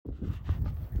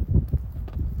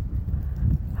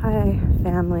Hi,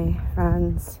 family,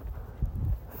 friends,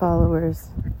 followers,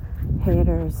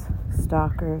 haters,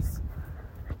 stalkers.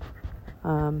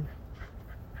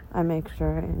 I make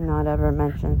sure not ever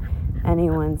mention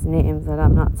anyone's names that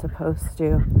I'm not supposed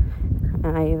to.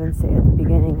 And I even say at the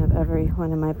beginning of every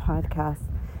one of my podcasts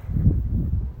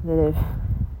that if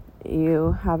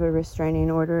you have a restraining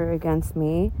order against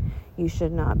me, you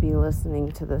should not be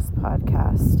listening to this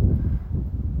podcast,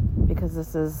 because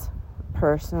this is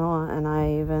personal, and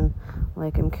I even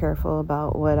am careful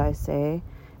about what I say,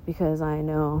 because I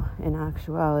know in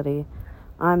actuality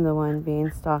I'm the one being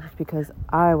stalked because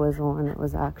I was the one that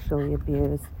was actually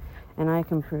abused, and I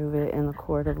can prove it in the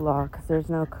court of law because there's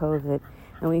no COVID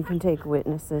and we can take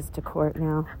witnesses to court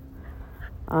now.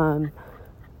 I'm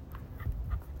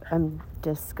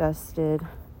disgusted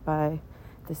by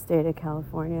the state of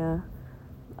California.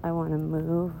 I want to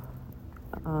move.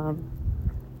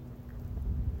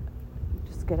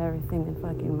 Just get everything and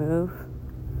fucking move.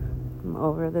 I'm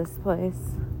over this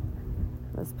place.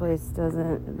 This place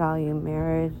doesn't value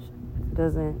marriage,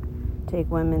 doesn't take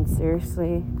women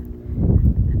seriously.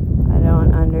 I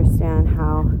don't understand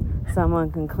how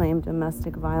someone can claim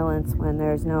domestic violence when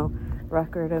there's no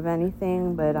record of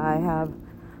anything, but I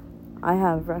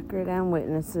have record and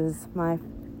witnesses. My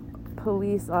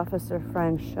police officer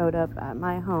friend showed up at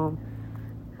my home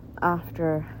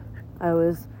after I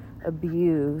was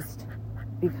abused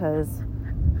because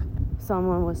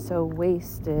someone was so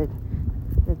wasted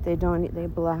that they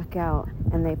black out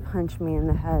and they punch me in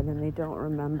the head and they don't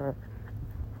remember.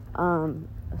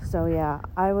 So yeah,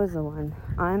 I was the one.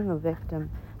 I'm the victim,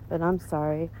 but I'm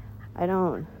sorry. I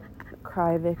don't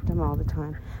cry victim all the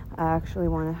time. I actually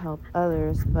want to help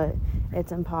others, but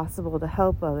it's impossible to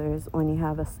help others when you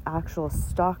have an actual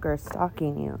stalker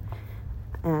stalking you.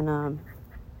 And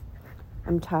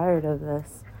I'm tired of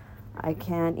this. I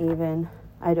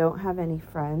don't have any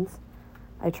friends.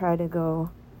 I try to go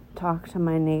talk to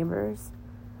my neighbors,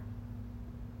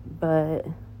 but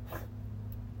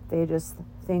they just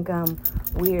think I'm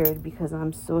weird because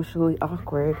I'm socially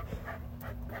awkward,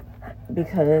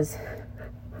 because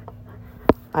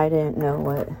I didn't know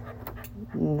what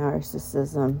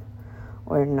narcissism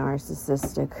or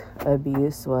narcissistic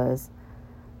abuse was.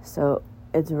 So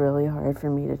it's really hard for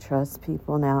me to trust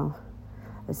people now,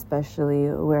 especially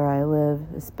where I live,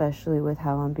 especially with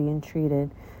how I'm being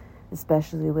treated,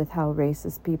 especially with how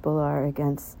racist people are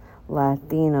against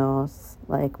Latinos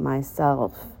like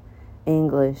myself.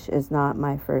 English is not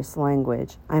my first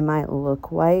language. I might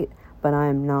look white, but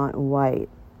I'm not white.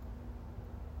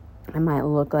 I might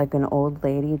look like an old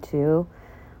lady too,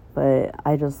 but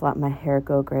I just let my hair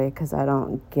go gray because I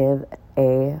don't give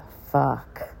a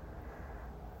fuck.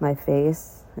 My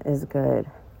face is good.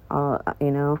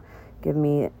 Give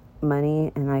me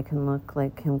money and I can look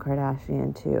like Kim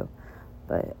Kardashian too.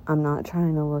 But I'm not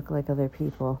trying to look like other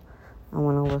people. I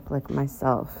want to look like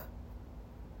myself.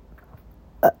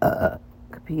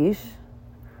 Capiche?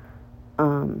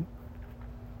 I'm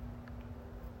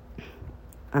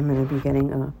going to be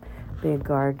getting a big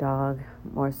guard dog,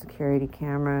 more security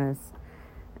cameras,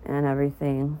 and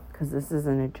everything, because this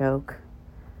isn't a joke.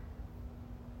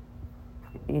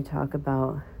 You talk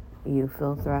about you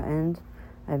feel threatened.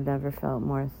 I've never felt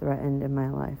more threatened in my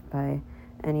life by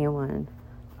anyone.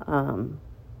 And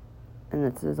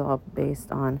this is all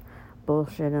based on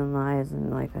bullshit and lies,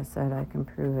 and like I said, I can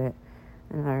prove it.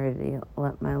 And I already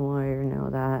let my lawyer know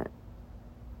that.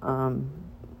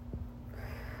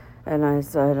 And I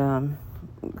said,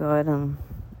 go ahead and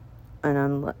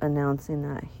I'm announcing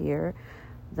that here,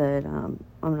 that I'm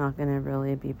not going to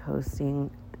really be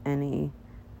posting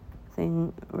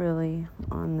anything really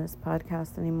on this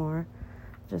podcast anymore.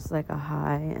 Just like a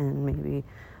hi, and maybe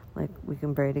we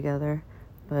can pray together.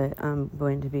 But I'm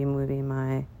going to be moving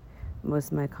most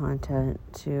of my content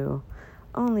to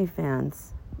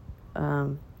OnlyFans.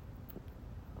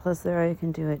 Plus there I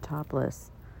can do it topless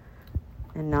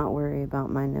and not worry about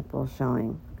my nipples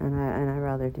showing. And I'd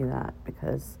rather do that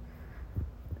because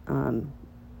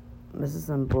this is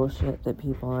some bullshit that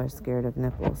people are scared of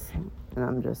nipples. And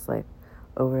I'm just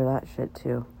over that shit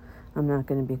too. I'm not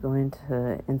going to be going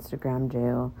to Instagram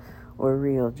jail or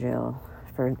real jail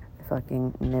for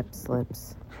fucking nip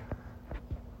slips.